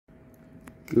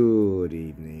Good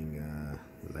evening,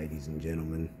 ladies and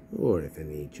gentlemen, or if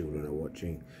any children are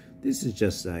watching. This is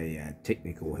just a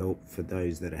technical help for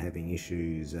those that are having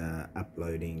issues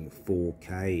uploading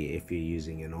 4K if you're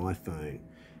using an iPhone.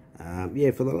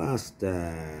 Yeah, for the last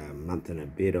month and a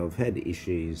bit, I've had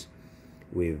issues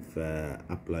with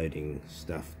uploading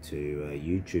stuff to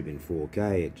YouTube in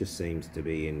 4K. It just seems to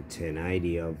be in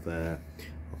 1080.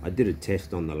 I did a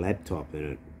test on the laptop and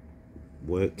it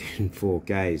worked in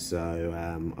 4K,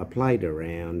 so I played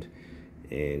around,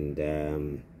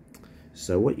 and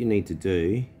so what you need to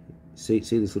do, see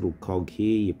this little cog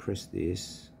here, you press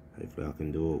this. Hopefully I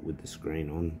can do it with the screen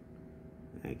on.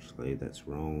 Actually that's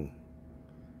wrong.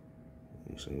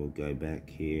 Actually we'll go back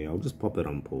here. I'll just pop it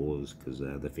on pause because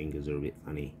the fingers are a bit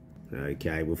funny.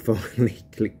 Okay, we'll finally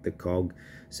click the cog.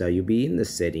 So you'll be in the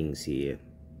settings here.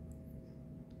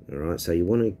 Alright, so you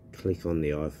want to click on the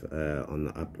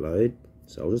upload.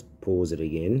 So I'll just pause it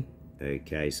again.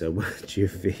 Okay, so once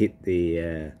you've hit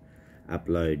the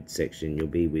upload section, you'll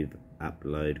be with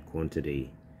upload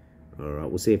quantity. Alright,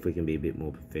 we'll see if we can be a bit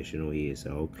more professional here.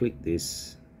 So I'll click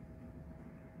this.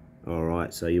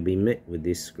 Alright, so you'll be met with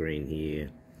this screen here.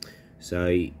 So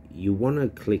you want to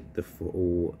click the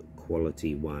full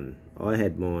quality one. I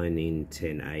had mine in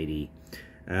 1080.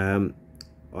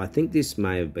 I think this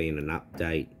may have been an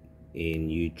update in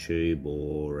YouTube,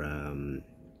 or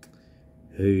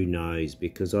who knows,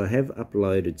 because I have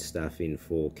uploaded stuff in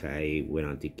 4K when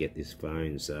I did get this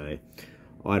phone, so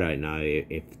I don't know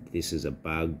if this is a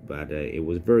bug, but it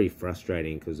was very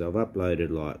frustrating because I've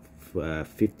uploaded like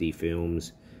 50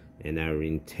 films and they were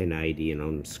in 1080, and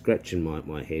I'm scratching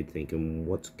my head thinking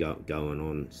what's going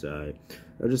on. So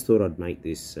I just thought I'd make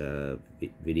this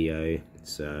video.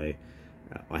 So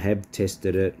I have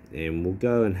tested it, and we'll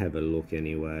go and have a look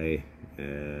anyway.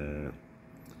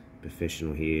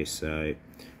 Professional here. So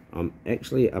I'm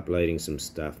actually uploading some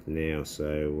stuff now,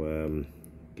 so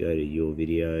go to your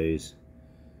videos.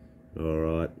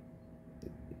 Alright,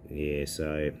 yeah,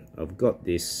 so I've got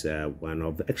this one.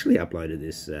 I've actually uploaded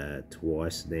this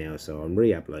twice now, so I'm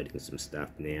re-uploading some stuff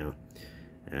now.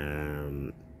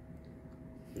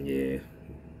 Yeah,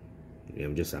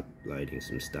 I'm just uploading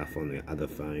some stuff on the other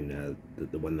phone,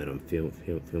 the one that I'm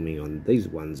filming on. These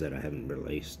ones that I haven't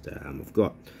released, I've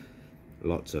got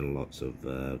lots and lots of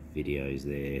videos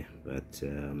there, but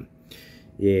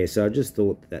yeah, so I just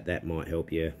thought that might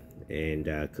help you, and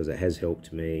because it has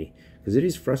helped me, because it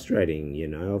is frustrating, you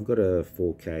know. I've got a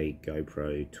 4K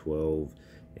GoPro 12,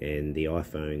 and the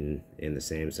iPhone and the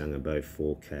Samsung are both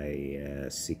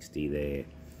 4K 60 there,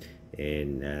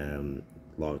 and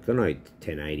like, I know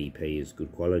 1080p is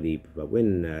good quality, but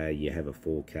when you have a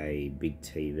 4K big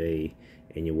TV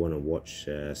and you want to watch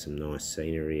some nice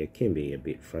scenery, it can be a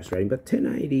bit frustrating, but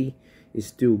 1080 is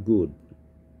still good.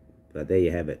 But there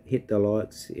you have it. Hit the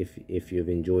likes if you've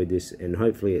enjoyed this, and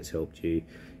hopefully it's helped you.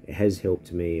 It has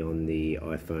helped me on the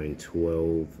iPhone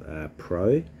 12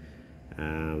 Pro,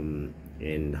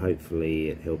 and hopefully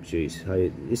it helps you. So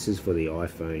this is for the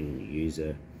iPhone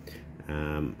user.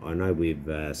 I know with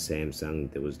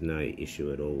Samsung there was no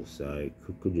issue at all, so it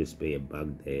could just be a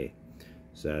bug there.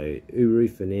 So Uru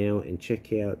for now, and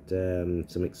check out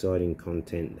some exciting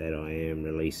content that I am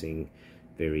releasing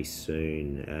very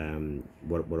soon,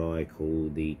 what I call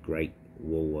the Great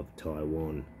Wall of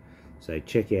Taiwan. So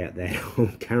check out that.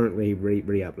 I'm currently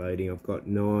re-uploading. I've got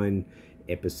 9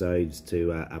 episodes to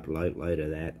upload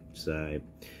of that, so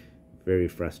very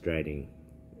frustrating.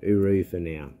 Uru for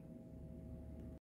now.